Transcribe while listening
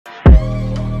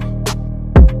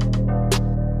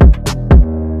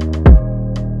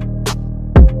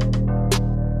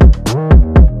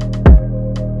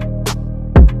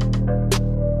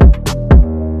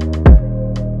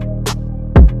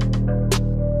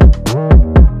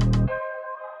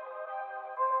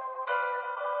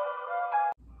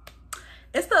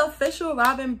official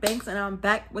Robin Banks, and I'm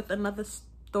back with another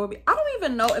story. I don't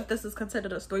even know if this is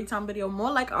considered a story time video,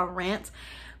 more like a rant,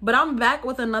 but I'm back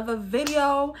with another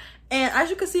video. And as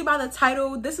you can see by the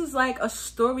title, this is like a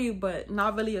story, but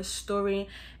not really a story.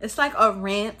 It's like a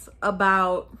rant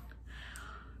about,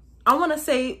 I want to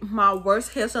say, my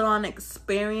worst hair salon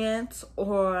experience,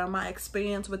 or my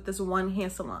experience with this one hair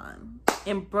salon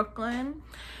in Brooklyn.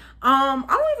 I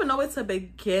don't even know where to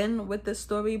begin with this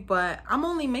story, but I'm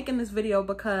only making this video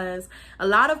because a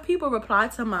lot of people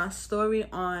replied to my story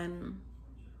on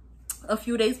a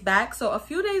few days back. So a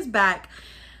few days back,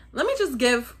 let me just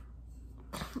give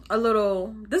a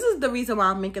little, this is the reason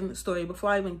why I'm making the story before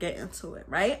I even get into it,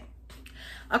 right?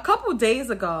 A couple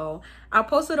days ago, I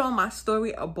posted on my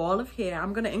story a ball of hair.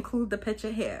 I'm going to include the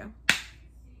picture here.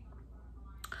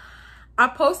 I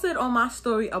posted on my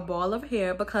story a ball of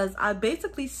hair because I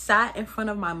basically sat in front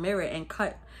of my mirror and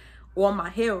cut all my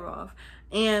hair off,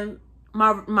 and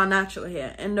my natural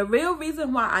hair. And the real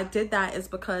reason why I did that is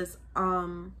because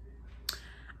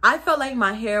I felt like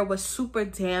my hair was super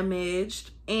damaged.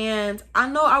 And I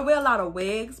know I wear a lot of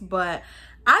wigs, but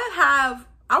I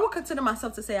would consider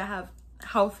myself to say I have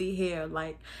healthy hair.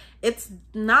 Like, it's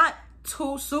not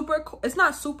it's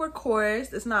not super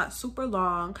coarse, it's not super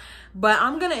long, but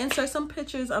I'm gonna insert some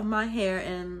pictures of my hair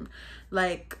and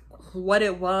like what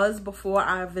it was before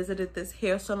I visited this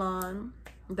hair salon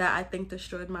that I think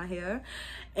destroyed my hair.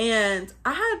 And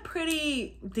I had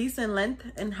pretty decent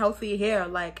length and healthy hair.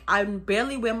 Like, I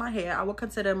barely wear my hair. I would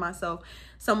consider myself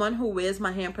someone who wears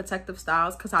my hair in protective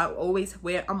styles because I'm always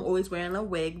wearing a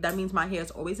wig. That means my hair is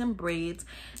always in braids.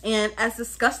 And as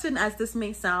disgusting as this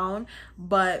may sound,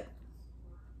 but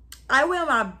I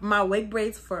wear my wig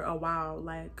braids for a while.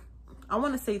 Like, I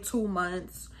want to say 2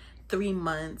 months, 3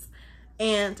 months.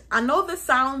 And I know this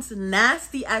sounds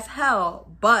nasty as hell,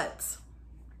 but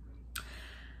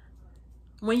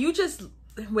when you just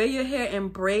wear your hair in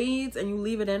braids and you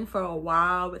leave it in for a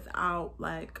while without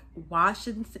like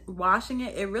washing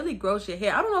it, it really grows your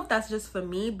hair. I don't know if that's just for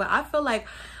me, but I feel like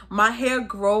my hair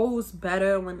grows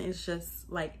better when it's just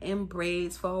like in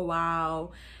braids for a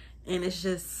while. And it's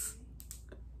just,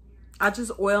 I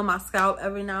just oil my scalp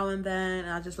every now and then,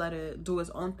 and I just let it do its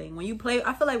own thing. When you play,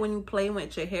 I feel like when you play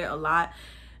with your hair a lot,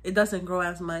 it doesn't grow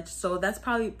as much. So that's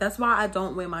why I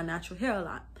don't wear my natural hair a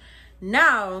lot.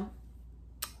 Now,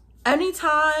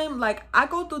 anytime, like, I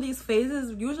go through these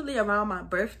phases, usually around my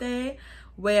birthday,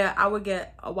 where I would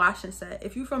get a washing set.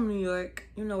 If you're from New York,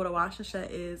 you know what a washing set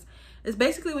is. It's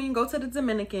basically when you go to the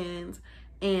Dominicans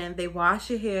and they wash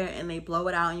your hair and they blow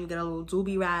it out and you get a little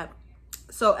doobie wrap.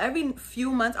 So every few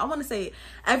months, I want to say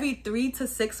every 3 to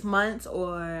 6 months,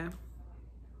 or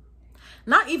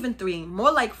not even 3,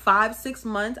 more like 5, 6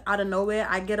 months, out of nowhere,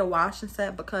 I get a washing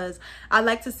set because I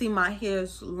like to see my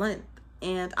hair's length.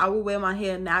 And I will wear my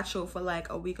hair natural for like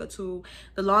a week or 2.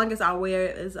 The longest I wear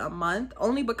it is a month,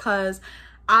 only because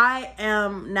I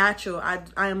am natural. I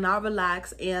am not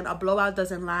relaxed, and a blowout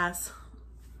doesn't last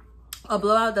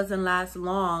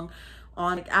long.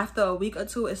 After a week or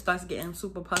 2, it starts getting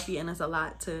super puffy and it's a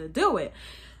lot to deal with.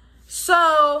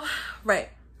 So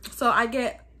so I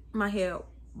get my hair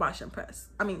washing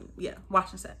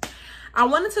set. I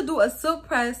wanted to do a silk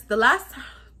press.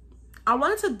 I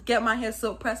wanted to get my hair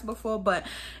silk pressed before, but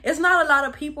it's not a lot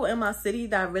of people in my city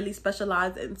that really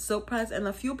specialize in silk press. And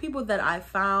the few people that I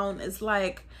found, it's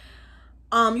like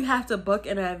you have to book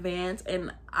in advance,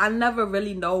 and I never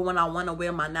really know when I want to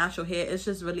wear my natural hair. It's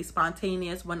just really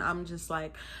spontaneous when I'm just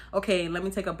like, okay, let me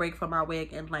take a break from my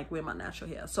wig and like wear my natural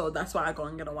hair. So that's why I go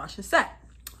and get a washing set.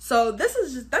 So that's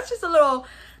just a little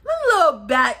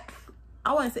back,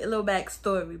 I want to say a little back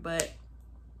story, but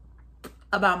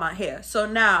about my hair. So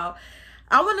now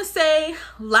I want to say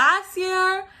last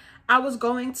year I was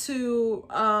going to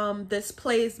this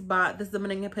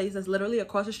Dominican place that's literally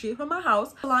across the street from my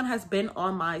house. The salon has been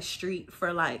on my street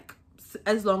for like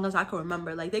as long as I can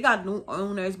remember. Like, they got new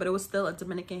owners, but it was still a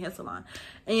Dominican hair salon,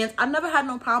 and I never had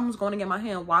no problems going to get my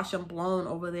hair washed and blown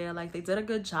over there. Like, they did a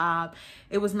good job.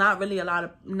 It was not really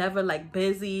never like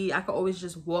busy. I could always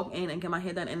just walk in and get my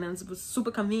hair done, and then it was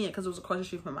super convenient because it was across the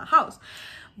street from my house.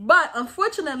 But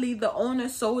unfortunately, the owner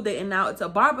sold it, and now it's a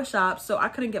barbershop, so I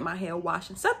couldn't get my hair washed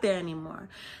and set there anymore.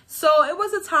 So it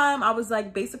was a time I was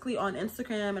like basically on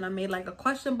Instagram, and I made like a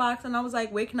question box, and I was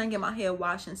like, where can I get my hair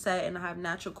washed and set, and I have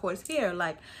natural coarse hair?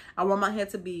 Like, I want my hair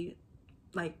to be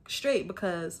like straight,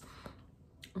 because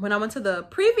when I went to the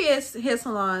previous hair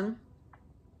salon,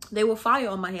 they were fire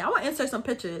on my hair. I want to insert some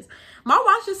pictures. My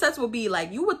washing sets will be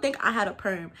like, you would think I had a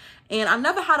perm, and I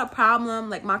never had a problem.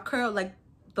 Like, my curl, like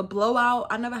the blowout,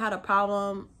 I never had a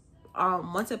problem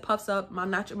once it puffs up, my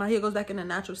hair goes back in a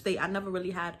natural state. I never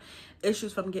really had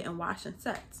issues from getting wash and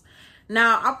sets.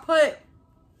 Now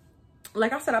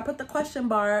like I said, I put the question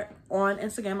bar on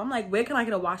Instagram. I'm like, where can I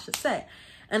get a wash and set?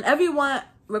 And everyone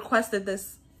requested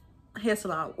this hair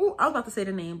salon. Ooh, I was about to say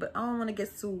the name, but I don't want to get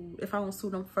sued if I don't sue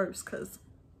them first,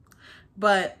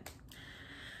 but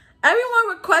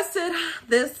everyone requested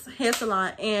this hair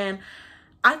salon, and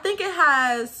I think it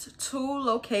has 2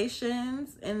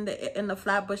 locations in the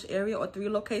Flatbush area, or 3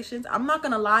 locations. I'm not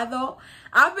gonna lie though,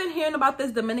 I've been hearing about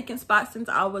this Dominican spot since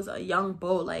I was a young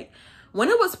bull. Like when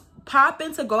it was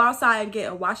popping to go outside and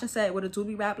get a wash and set with a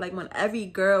doobie wrap, like when every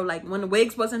girl, like when the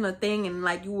wigs wasn't a thing and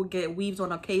like you would get weaves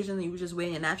on occasion and you would just wear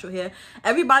your natural hair,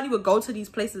 everybody would go to these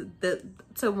places,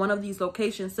 to one of these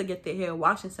locations to get their hair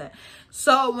wash and set.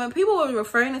 So when people were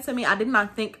referring it to me, I did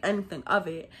not think anything of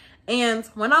it. And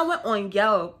when I went on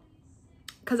Yelp,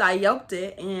 because I Yelped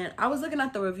it and I was looking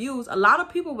at the reviews, a lot of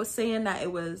people were saying that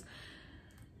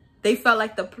they felt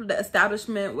like the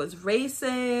establishment was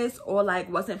racist or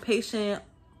like wasn't patient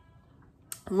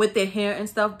with their hair and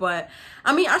stuff. But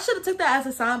I mean, I should have took that as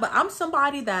a sign, but I'm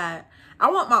somebody that I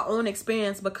want my own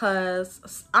experience,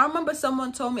 because I remember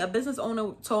a business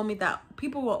owner told me that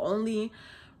people will only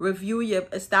review your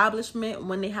establishment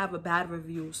when they have a bad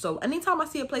review. So anytime I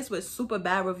see a place with super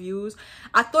bad reviews,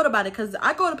 I thought about it, because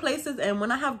I go to places and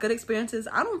when I have good experiences,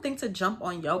 I don't think to jump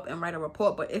on Yelp and write a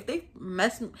report. But if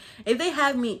they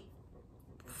have me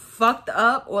fucked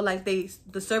up, or like the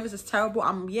service is terrible,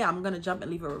 I'm gonna jump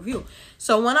and leave a review.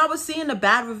 So when I was seeing the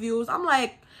bad reviews, I'm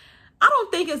like, I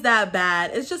don't think it's that bad.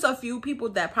 It's just a few people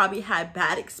that probably had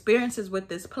bad experiences with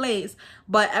this place,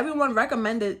 but everyone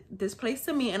recommended this place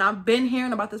to me, and I've been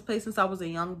hearing about this place since I was a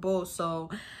young bull.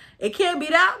 So it can't be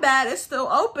that bad. It's still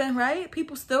open, right?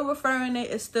 People still referring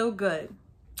it. It's still good.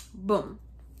 Boom.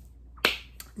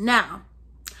 Now,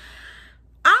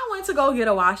 I went to go get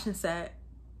a wash and set.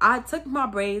 I took my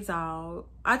braids out.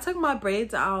 I took my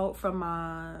braids out from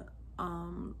my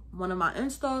one of my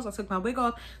installs. I took my wig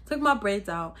off, took my braids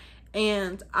out,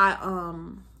 and I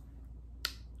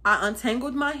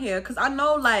untangled my hair, because I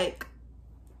know like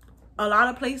a lot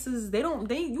of places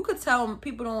you could tell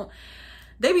people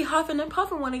they be huffing and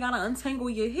puffing when they gotta untangle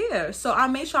your hair. So I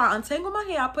made sure I untangled my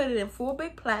hair, I put it in 4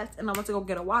 big plaits, and I went to go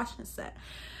get a wash and set.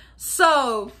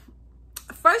 So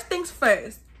first things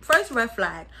first red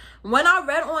flag. When I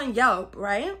read on Yelp,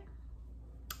 right?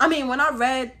 I mean, when I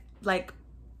read like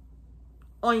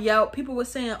on Yelp, people were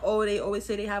saying, oh, they always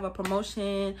say they have a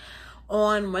promotion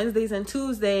on Wednesdays and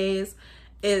Tuesdays.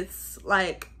 It's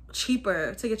like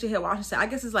cheaper to get your hair washed and set. I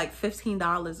guess it's like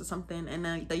 $15 or something, and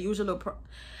then the usual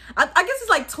I guess it's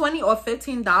like $20 or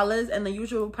 $15, and the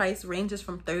usual price ranges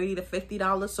from $30 to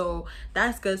 $50. So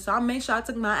that's good. So I made sure I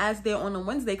took my ass there on a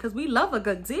Wednesday, because we love a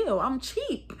good deal. I'm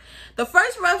cheap. The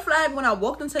first red flag when I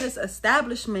walked into this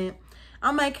establishment,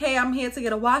 I'm like, hey, I'm here to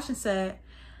get a wash and set.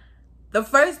 The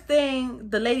first thing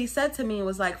the lady said to me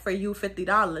was like, for you,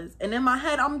 $50. And in my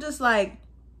head, I'm just like,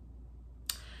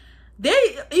 they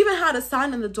even had a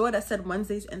sign in the door that said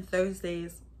Wednesdays and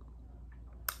Thursdays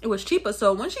it was cheaper.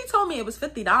 So when she told me it was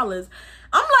 $50,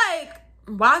 I'm like,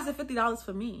 why is it $50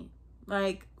 for me?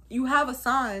 Like, you have a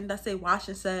sign that say wash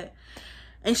and set.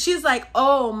 And she's like,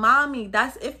 oh, mommy,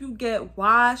 that's if you get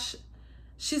wash.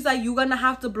 She's like, you're gonna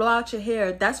have to blow out your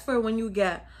hair. That's for when you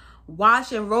get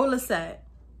wash and roller set.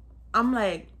 I'm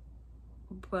like,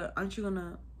 but aren't you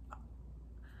gonna?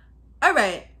 All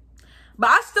right. But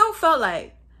I still felt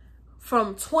like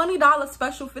from $20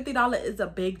 special, $50 is a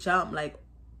big jump. Like,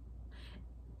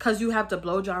 because you have to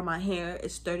blow dry my hair,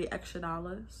 it's $30 extra.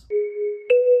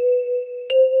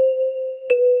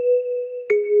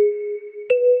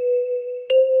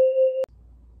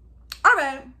 All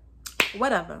right,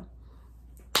 whatever.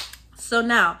 So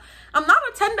now, I'm not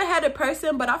a tender-headed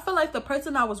person, but I feel like the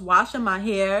person that was washing my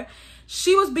hair,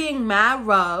 she was being mad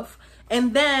rough,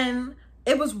 and then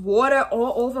it was water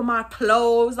all over my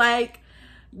clothes. Like,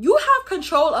 you have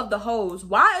control of the hose.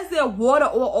 Why is there water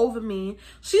all over me?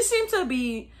 She seemed to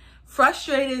be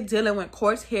frustrated dealing with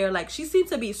coarse hair. Like, she seemed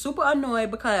to be super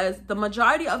annoyed, because the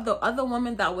majority of the other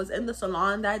women that was in the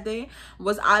salon that day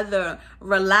was either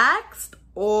relaxed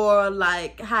or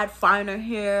like had finer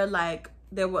hair. Like,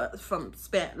 they were from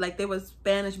they was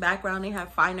Spanish background, they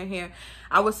had finer hair.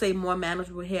 I would say more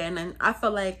manageable hair. And then I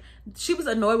felt like she was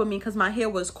annoyed with me because my hair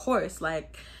was coarse.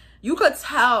 Like, you could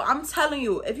tell. I'm telling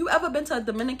you, if you ever been to a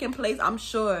Dominican place, I'm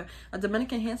sure, a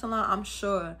Dominican hair salon, I'm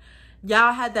sure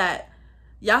y'all had that.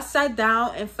 Y'all sat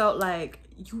down and felt like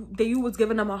you was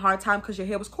giving them a hard time because your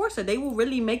hair was coarser. They will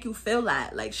really make you feel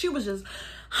that. Like, she was just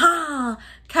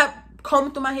kept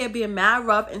combing through my hair, being mad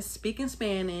rough and speaking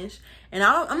Spanish. And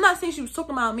I'm not saying she was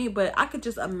talking about me, but I could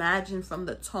just imagine from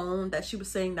the tone that she was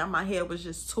saying that my hair was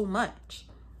just too much.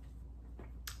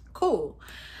 Cool.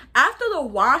 After the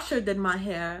washer did my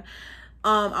hair,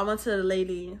 I went to the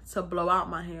lady to blow out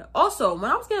my hair. Also,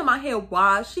 when I was getting my hair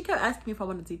washed, she kept asking me if I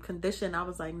wanted deep condition. I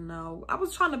was like, no. I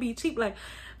was trying to be cheap. Like,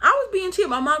 I was being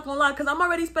cheap, I'm not gonna lie, because I'm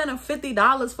already spending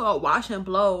 $50 for a wash and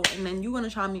blow, and then you're gonna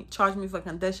charge me for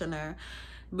conditioner,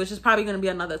 which is probably gonna be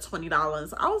another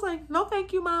 $20. I was like, no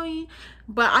thank you, mommy.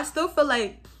 But I still feel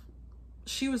like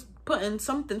she was putting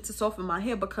something to soften my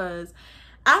hair, because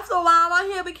after a while my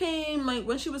hair became like,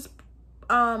 when she was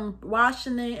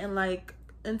washing it and like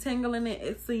entangling it,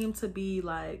 it seemed to be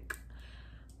like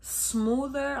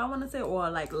smoother, I want to say, or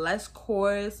like less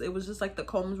coarse. It was just like the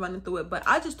combs running through it. But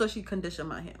I just thought she conditioned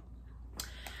my hair.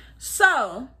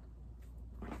 So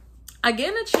I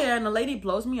get in a chair and the lady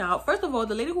blows me out. First of all,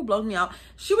 the lady who blows me out,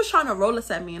 she was trying to roller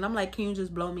set me, and I'm like, can you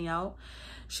just blow me out?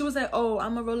 She was like, oh,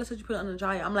 I'm a roller set you put it on the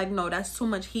dryer. I'm like, no, that's too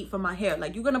much heat for my hair.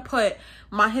 Like, you're gonna put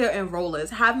my hair in rollers,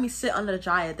 have me sit under the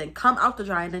dryer, then come out the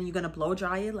dryer, and then you're gonna blow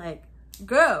dry it? Like,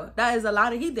 girl, that is a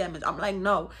lot of heat damage. I'm like,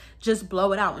 no, just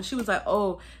blow it out. And she was like,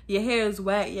 oh, your hair is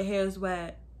wet, your hair is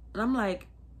wet. And I'm like,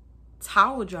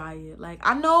 towel dry it. Like,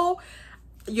 I know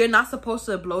you're not supposed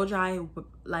to blow dry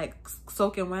like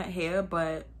soaking wet hair,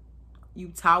 but you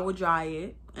towel dry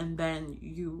it and then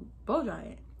you blow dry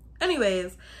it.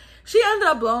 Anyways, she ended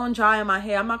up blowing drying my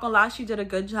hair. I'm not gonna lie, she did a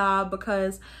good job,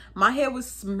 because my hair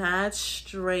was mad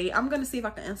straight. I'm gonna see if I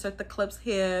can insert the clips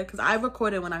here, because I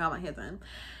recorded when I got my hair done.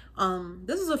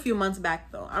 This is a few months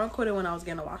back though. I recorded when I was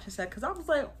getting a washing set, because I was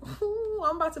like, ooh,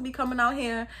 I'm about to be coming out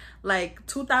here like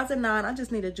 2009. I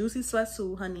just need a juicy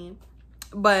sweatsuit, honey.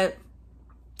 But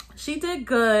she did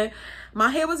good. My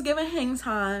hair was giving hang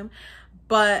time,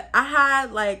 but I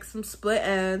had like some split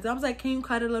ends. I was like, can you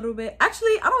cut it a little bit?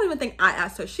 Actually, I don't even think I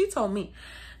asked her. She told me.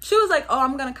 She was like, oh,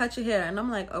 I'm gonna cut your hair. And I'm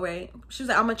like, all right. She was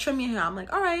like, I'm gonna trim your hair. I'm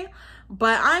like, all right.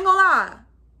 But I ain't gonna lie,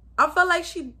 I felt like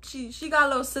she got a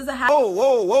little scissor happy.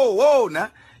 Whoa,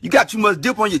 now. You got too much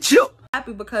dip on your chip.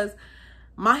 Happy, because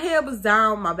my hair was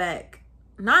down my back.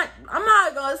 I'm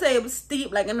not gonna say it was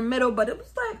steep, like in the middle, but it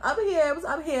was like up here. It was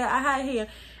up here. I had hair,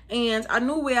 and I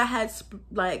knew where I had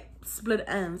like split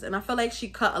ends, and I felt like she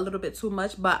cut a little bit too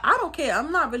much. But I don't care.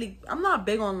 I'm not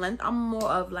big on length. I'm more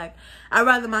of like, I'd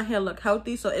rather my hair look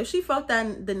healthy. So if she felt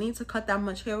that the need to cut that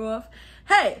much hair off,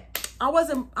 hey, I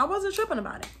wasn't tripping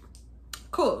about it.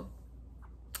 Cool.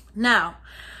 Now,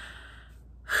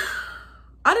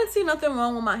 I didn't see nothing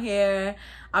wrong with my hair.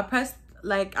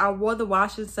 I wore the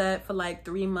washing set for like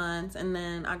 3 months, and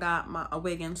then I got a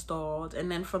wig installed.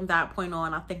 And then from that point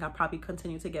on, I think I probably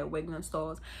continued to get wigs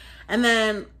installed. And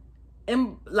then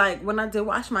when I did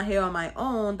wash my hair on my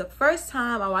own, the first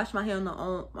time I washed my hair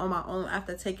on my own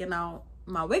after taking out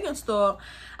my wig install,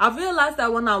 I realized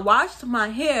that when I washed my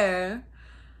hair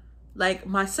like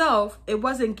myself, it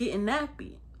wasn't getting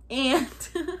nappy. And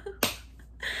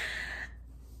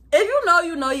if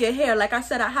you know your hair, like I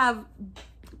said, I have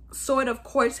sort of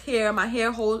coarse hair. My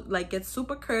hair gets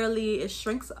super curly, it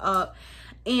shrinks up,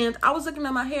 and I was looking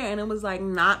at my hair and it was like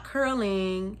not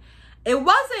curling. It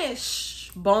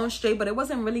wasn't bone straight, but it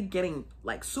wasn't really getting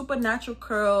like super natural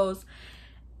curls.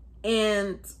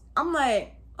 And I'm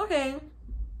like, okay,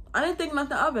 I didn't think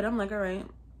nothing of it. I'm like, all right,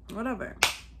 whatever.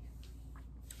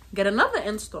 Get another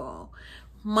install.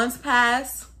 Months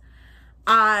pass,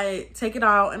 I take it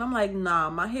out, and I'm like, nah,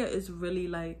 my hair is really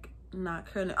like not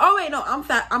curling. Oh wait, no,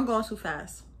 I'm going too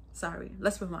fast. Sorry,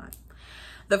 let's rewind.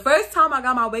 The first time I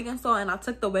got my wig installed and I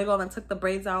took the wig off and took the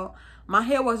braids out, my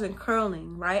hair wasn't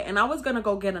curling, right? And I was gonna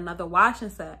go get another washing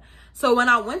set. So when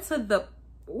I went to the,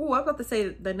 ooh, I'm about to say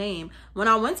the name. When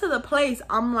I went to the place,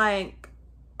 I'm like,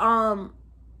 can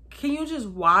you just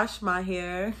wash my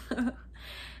hair?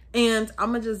 And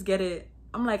I'm gonna just get it.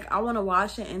 I'm like, I want to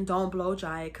wash it and don't blow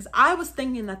dry it, because I was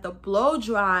thinking that the blow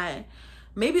dry,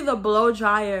 maybe the blow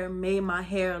dryer made my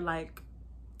hair like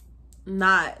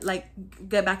not like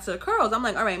get back to the curls. I'm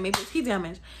like, all right, maybe it's heat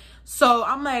damage. So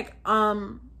I'm like,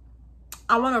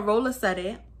 I want to roller set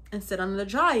it and sit under the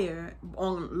dryer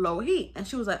on low heat. And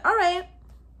she was like, all right.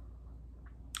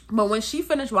 But when she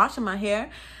finished washing my hair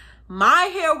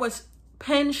was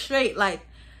pin straight. Like,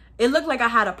 it looked like I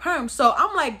had a perm. So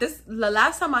I'm like, the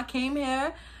last time I came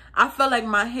here, I felt like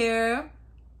my hair,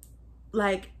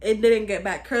 like, it didn't get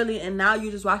back curly, and now you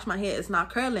just wash my hair, it's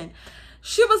not curling.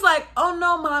 She was like, oh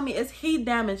no, mommy, it's heat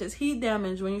damage. It's heat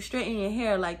damage. When you straighten your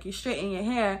hair, like you straighten your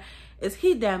hair, it's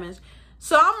heat damage.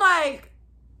 So I'm like,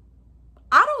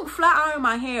 I don't flat iron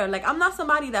my hair. Like, I'm not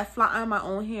somebody that flat iron my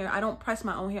own hair. I don't press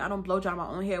my own hair. I don't blow dry my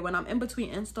own hair. When I'm in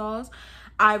between installs,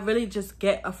 I really just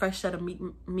get a fresh set of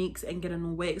meeks and get a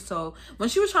new wig. So when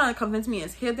she was trying to convince me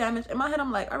it's hair damage, in my head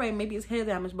I'm like, all right, maybe it's hair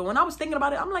damage. But when I was thinking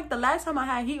about it, I'm like, the last time I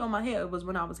had heat on my hair, it was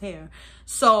when I was hair.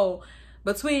 So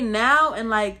between now and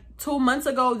like 2 months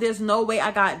ago, there's no way I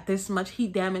got this much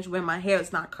heat damage where my hair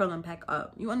is not curling back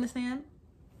up. You understand?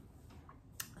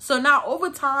 So now over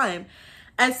time,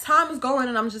 as time is going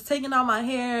and I'm just taking out my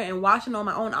hair and washing on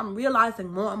my own, I'm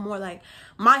realizing more and more like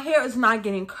my hair is not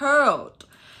getting curled.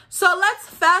 So let's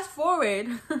fast forward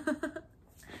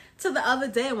to the other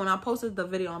day when I posted the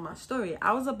video on my story.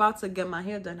 I was about to get my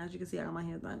hair done. As you can see, I got my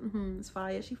hair done. It's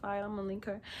fire. She fired. I'm gonna link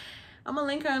her. I'm gonna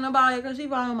link her in the bio because she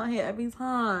fired my hair every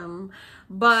time.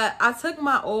 But I took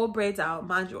my old braids out.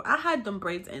 Mind you, I had them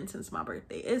braids in since my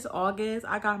birthday. It's August.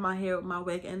 I got my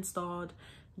wig installed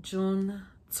June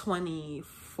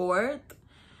 24th.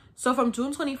 So from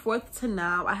June 24th to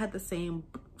now, I had the same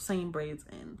braids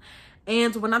in.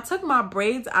 And when I took my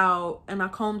braids out and I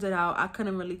combed it out, I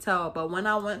couldn't really tell. But when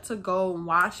I went to go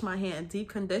wash my hair and deep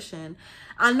condition,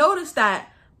 I noticed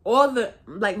that all the,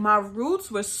 like, my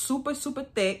roots were super, super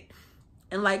thick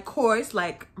and like coarse,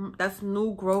 like that's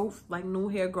new growth, like new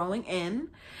hair growing in.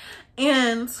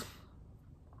 And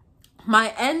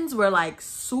my ends were like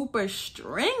super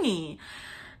stringy.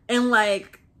 And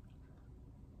like,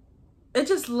 it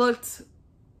just looked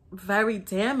very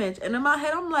damaged. And in my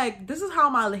head, I'm like, this is how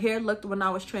my hair looked when I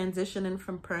was transitioning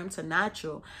from perm to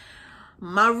natural.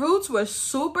 My roots were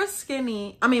super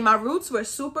skinny. I mean, my roots were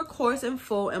super coarse and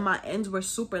full, and my ends were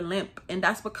super limp. And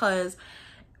that's because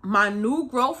my new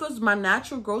growth my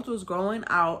natural growth was growing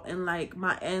out, and like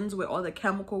my ends where all the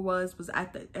chemical was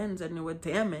at the ends, and they were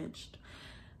damaged.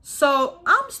 So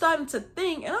I'm starting to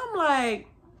think, and I'm like,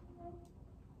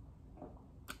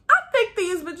 I think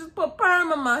these bitches put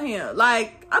perm in my hair.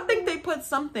 Like, I think they put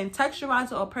something,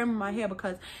 texturizer or perm in my hair,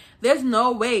 because there's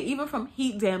no way, even from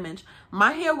heat damage,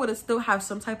 my hair would have still have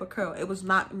some type of curl. It was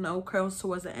not no curls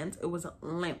towards the ends. It was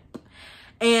limp.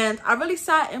 And I really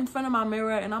sat in front of my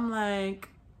mirror and I'm like,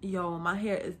 yo, my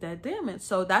hair is that damaged.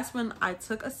 So that's when I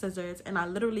took a scissors and I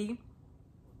literally,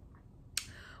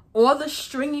 all the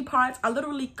stringy parts, I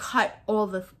literally cut all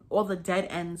the dead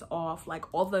ends off,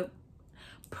 like all the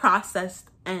processed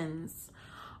ends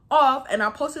off. And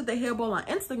I posted the hairball on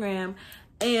Instagram,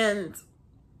 and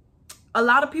a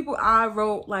lot of people, I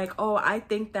wrote like, oh, I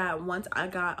think that once I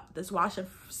got this washing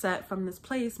set from this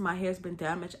place, my hair's been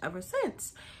damaged ever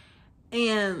since.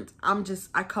 And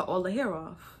I cut all the hair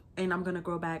off and I'm gonna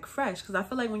grow back fresh, because I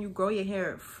feel like when you grow your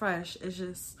hair fresh, it's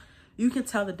just, you can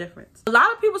tell the difference. A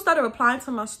lot of people started replying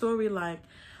to my story like,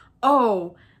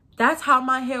 oh, that's how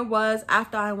my hair was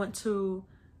after I went to,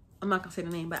 I'm not gonna say the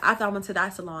name, but after I went to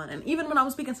that salon. And even when I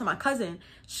was speaking to my cousin,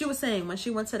 she was saying when she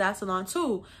went to that salon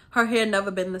too, her hair never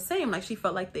been the same. Like, she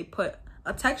felt like they put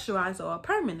a texturizer or a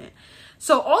perm in it.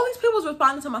 So all these people was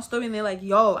responding to my story and they're like,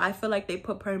 yo, I feel like they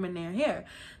put perm in their hair.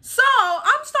 So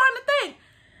I'm starting to think,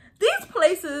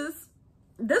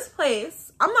 this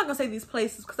place, I'm not gonna say these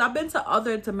places, because I've been to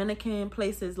other Dominican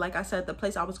places. Like I said, the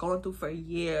place I was going through for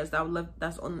years,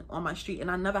 that's on my street,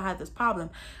 and I never had this problem.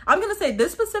 I'm gonna say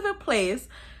this specific place,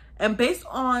 and based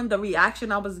on the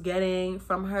reaction I was getting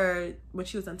from her when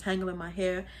she was untangling my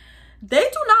hair, they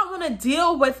do not want to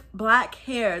deal with black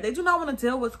hair. They do not want to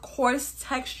deal with coarse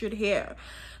textured hair.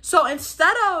 So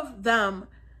instead of them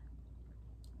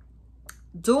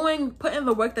putting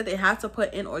the work that they have to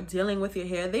put in or dealing with your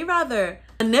hair, they rather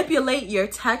manipulate your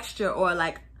texture or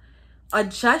like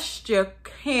adjust your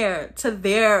hair to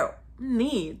their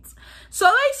needs. So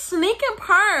they sneak in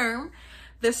perm,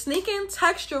 they're sneaking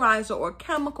texturizer or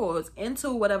chemicals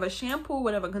into whatever shampoo,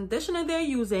 whatever conditioner they're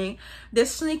using. They're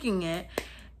sneaking it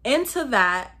into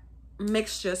that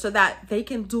mixture so that they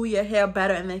can do your hair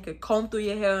better, and they can comb through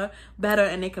your hair better,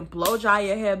 and they can blow dry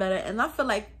your hair better. And I feel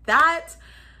like that,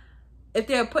 if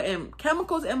they're putting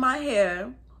chemicals in my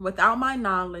hair without my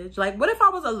knowledge, like what if I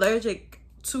was allergic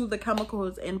to the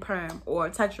chemicals in perm or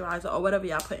texturizer or whatever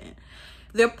y'all put in?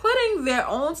 They're putting their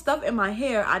own stuff in my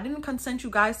hair. I didn't consent you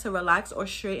guys to relax or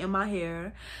straighten my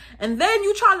hair. And then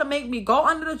you try to make me go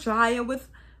under the dryer with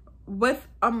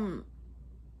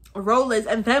rollers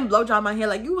and then blow dry my hair.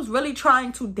 Like, you was really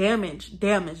trying to damage.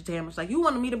 Like, you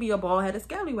wanted me to be a bald-headed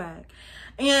scallywag.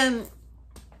 And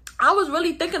I was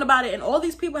really thinking about it, and all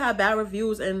these people had bad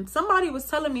reviews, and somebody was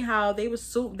telling me how they was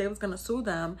gonna sue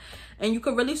them, and you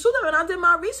could really sue them. And I did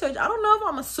my research. I don't know if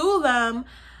I'm gonna sue them,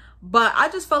 but I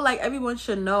just felt like everyone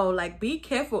should know, like, be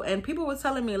careful. And people were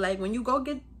telling me, like, when you go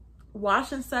get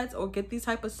washing sets or get these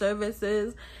type of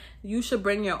services, you should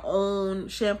bring your own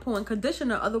shampoo and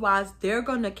conditioner. Otherwise, they're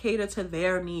going to cater to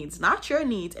their needs, not your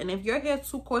needs. And if your hair's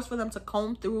too coarse for them to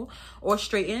comb through or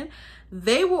straighten,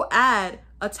 they will add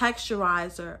a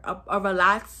texturizer, a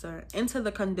relaxer into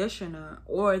the conditioner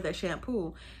or the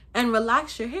shampoo and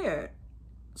relax your hair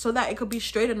so that it could be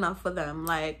straight enough for them.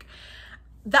 Like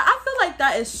that, I feel like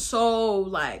that is so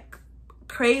like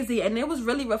crazy, and it was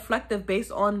really reflective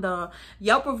based on the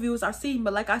Yelp reviews I seen.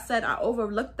 But like I said, I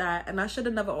overlooked that, and I should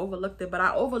have never overlooked it, but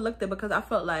I overlooked it because I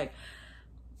felt like,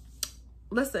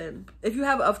 listen, if you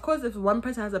have, of course, if one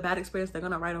person has a bad experience, they're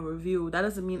gonna write a review. That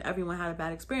doesn't mean everyone had a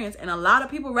bad experience. And a lot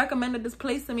of people recommended this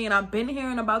place to me, and I've been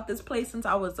hearing about this place since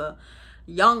I was a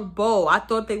young beau. I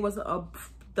thought they was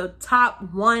the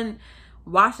top one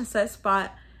wash and set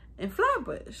spot in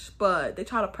Flatbush, but they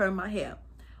try to perm my hair.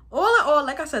 All in all,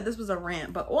 like I said, this was a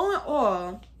rant, but all in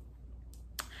all,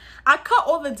 I cut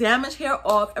all the damaged hair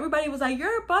off. Everybody was like,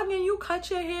 you're bugging, you cut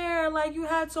your hair, like you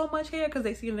had so much hair, because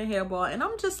they seen the hairball. And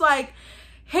I'm just like,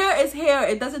 hair is hair.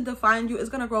 It doesn't define you. It's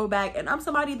gonna grow back. And I'm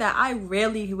somebody that I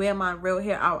rarely wear my real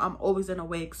hair out. I'm always in a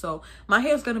wig, so my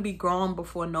hair is gonna be grown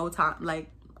before no time. Like,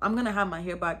 I'm gonna have my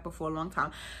hair back before a long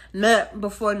time. Not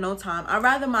before no time. I'd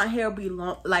rather my hair be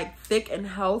long, like thick and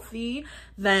healthy,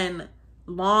 than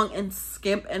long and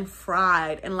skimp and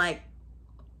fried. And like,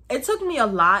 it took me a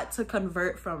lot to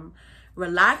convert from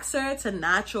relaxer to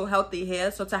natural healthy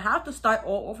hair. So to have to start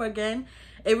all over again,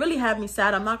 it really had me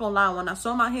sad. I'm not gonna lie. When I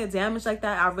saw my hair damaged like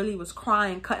that, I really was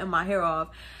crying cutting my hair off.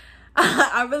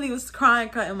 I really was crying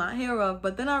cutting my hair off.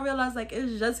 But then I realized, like,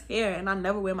 it's just hair, and I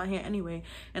never wear my hair anyway,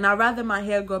 and I'd rather my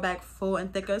hair grow back full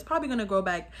and thicker. It's probably gonna grow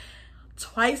back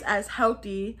twice as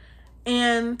healthy.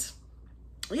 And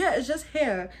yeah, it's just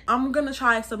hair. I'm gonna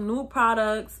try some new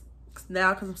products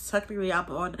now, because technically I'm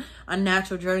on a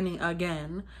natural journey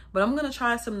again, but I'm gonna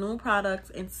try some new products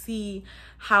and see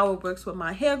how it works with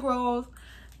my hair growth.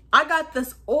 I got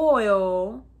this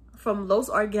oil from Los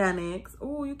Organics.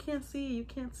 Oh, you can't see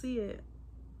it.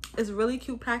 It's really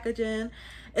cute packaging.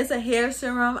 It's a hair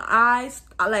serum. I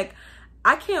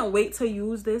can't wait to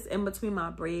use this in between my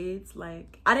braids.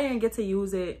 Like, I didn't get to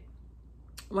use it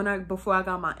before I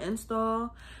got my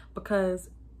install because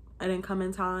I didn't come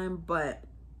in time, but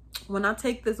when I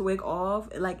take this wig off,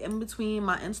 like in between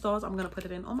my installs, I'm gonna put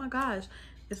it in. Oh my gosh,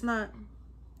 it's not,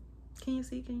 can you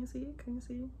see it? You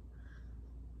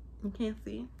can't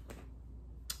see,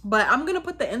 but I'm gonna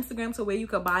put the Instagram to where you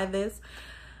could buy this.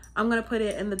 I'm gonna put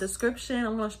it in the description.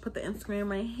 I'm gonna put the Instagram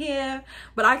right here.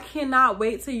 But I cannot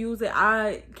wait to use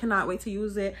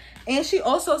it. And she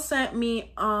also sent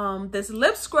me this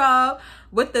lip scrub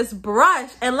with this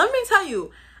brush. And let me tell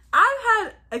you, I've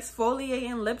had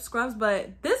exfoliating lip scrubs,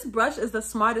 but this brush is the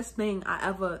smartest thing I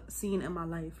ever seen in my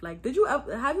life. Like,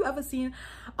 have you ever seen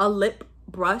a lip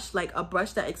brush, like a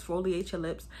brush that exfoliates your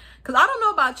lips? Because I don't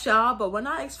know about y'all, but when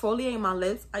I exfoliate my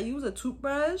lips, I use a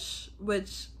toothbrush,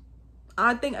 which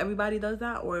I think everybody does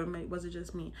that, or was it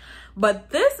just me? But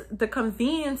the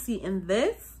conveniency in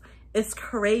this is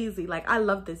crazy. Like, I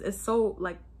love this. It's so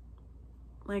like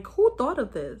who thought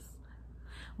of this?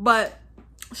 But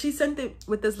she sent it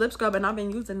with this lip scrub, and I've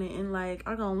been using it, and like,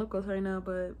 I don't look good right now,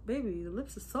 but baby, the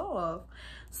lips are soft.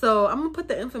 So I'm gonna put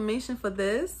the information for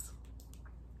this.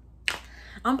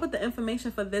 I'm gonna put the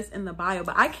information for this in the bio.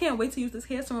 But I can't wait to use this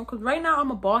hair serum, because right now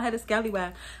I'm a bald-headed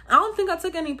scallywag. I don't think I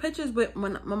took any pictures with my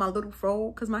little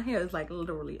fro, because my hair is like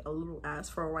literally a little ass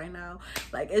fro right now.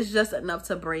 Like, it's just enough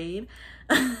to braid.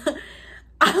 I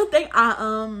don't think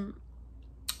I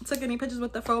took any pictures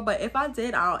with the fro, but if I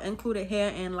did, I'll include it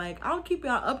here, and like, I'll keep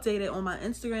y'all updated on my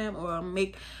Instagram, or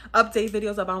make update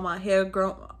videos about my hair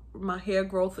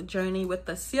growth journey with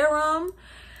the serum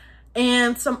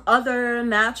and some other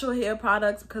natural hair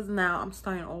products, because now I'm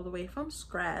starting all the way from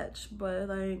scratch. But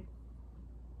like,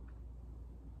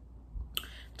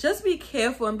 just be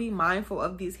careful and be mindful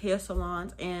of these hair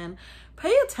salons, and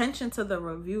pay attention to the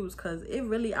reviews, because I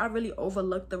really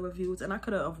overlooked the reviews, and I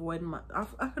could have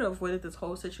avoided this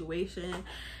whole situation.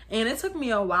 And it took me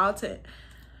a while to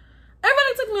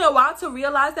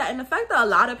realize that. And the fact that a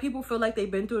lot of people feel like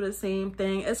they've been through the same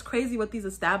thing, it's crazy what these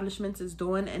establishments is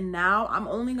doing. And now I'm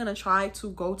only gonna try to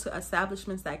go to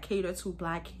establishments that cater to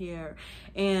black hair,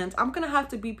 and I'm gonna have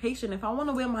to be patient. If I want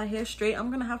to wear my hair straight, I'm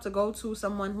gonna have to go to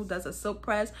someone who does a silk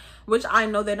press, which I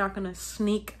know they're not gonna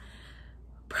sneak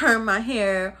perm my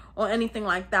hair or anything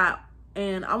like that.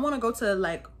 And I want to go to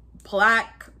like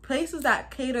black places that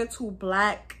cater to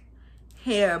black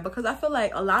hair, because I feel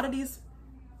like a lot of these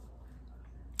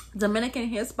Dominican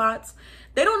hair spots,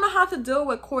 they don't know how to deal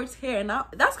with coarse hair. And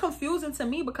that's confusing to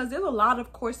me, because there's a lot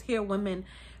of coarse hair women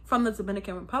from the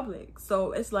Dominican Republic.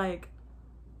 So it's like,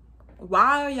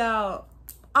 why are y'all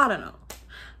I don't know.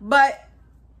 But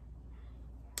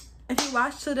if you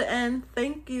watched to the end,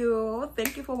 thank you.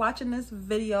 Thank you for watching this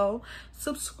video.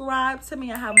 Subscribe to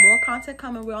me. I have more content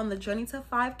coming. We're on the journey to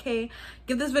 5K.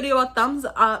 Give this video a thumbs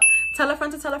up. Tell a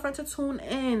friend to tune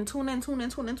in. Tune in.